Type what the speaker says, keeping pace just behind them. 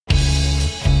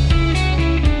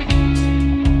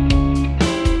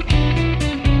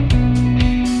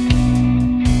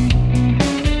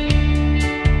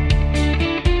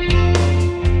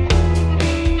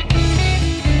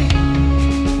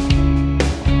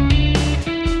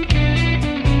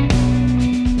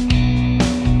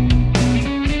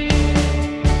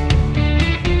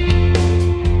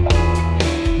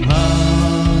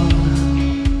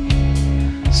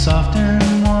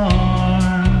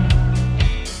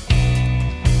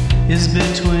is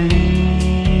between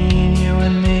you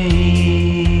and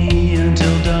me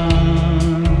until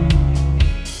dawn,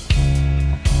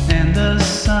 and the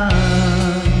sun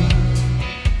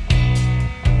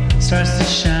starts to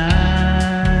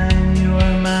shine. You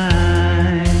are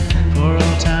mine for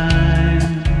all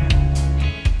time.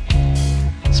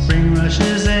 Spring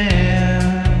rushes in,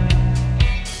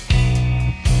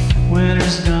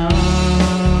 winter's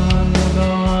gone. We'll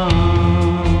go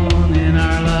on in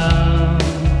our love.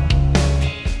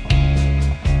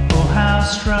 Oh, how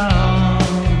strong.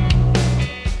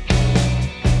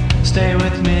 Stay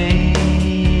with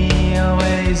me,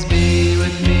 always be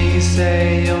with me.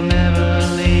 Say you'll never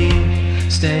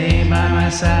leave. Stay by my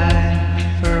side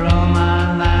for all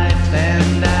my life,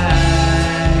 and I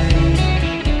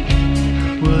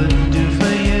would do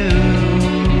for you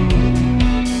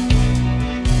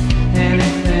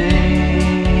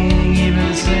anything,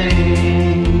 even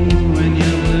sing when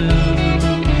you're blue,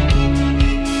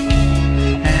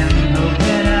 and hope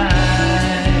that I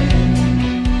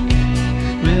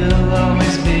will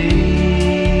always be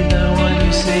the one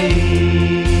you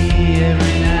see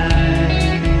every night.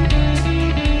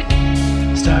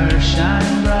 Stars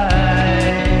shine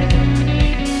bright,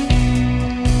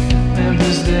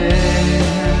 Memphis there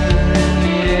in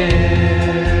the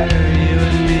air, you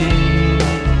and me,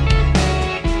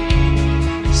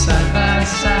 side by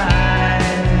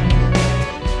side.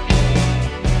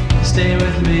 Stay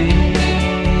with me,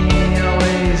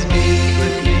 always be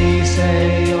with me.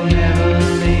 Say you'll never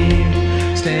leave.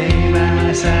 Stay by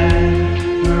my side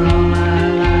for all my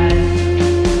life.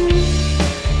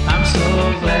 I'm so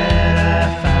glad I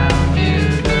found you,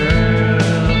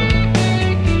 girl.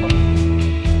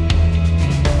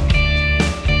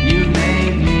 You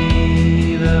made me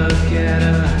look at a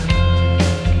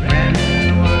brand new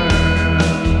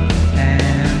world,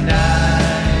 and I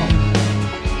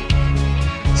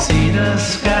see the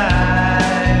sky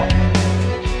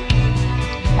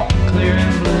clear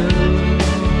and blue.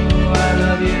 I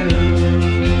love you,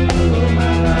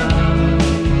 my love.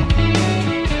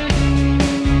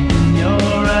 In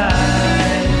your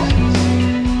eyes,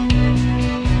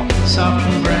 soft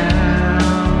and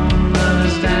brown, love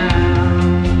is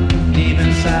down deep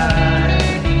inside,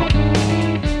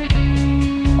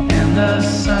 and the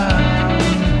sun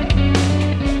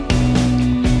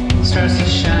starts to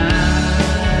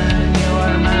shine. You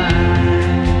are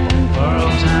mine for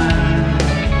all time,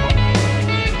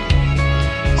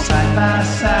 side by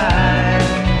side.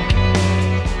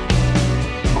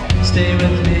 Stay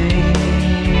with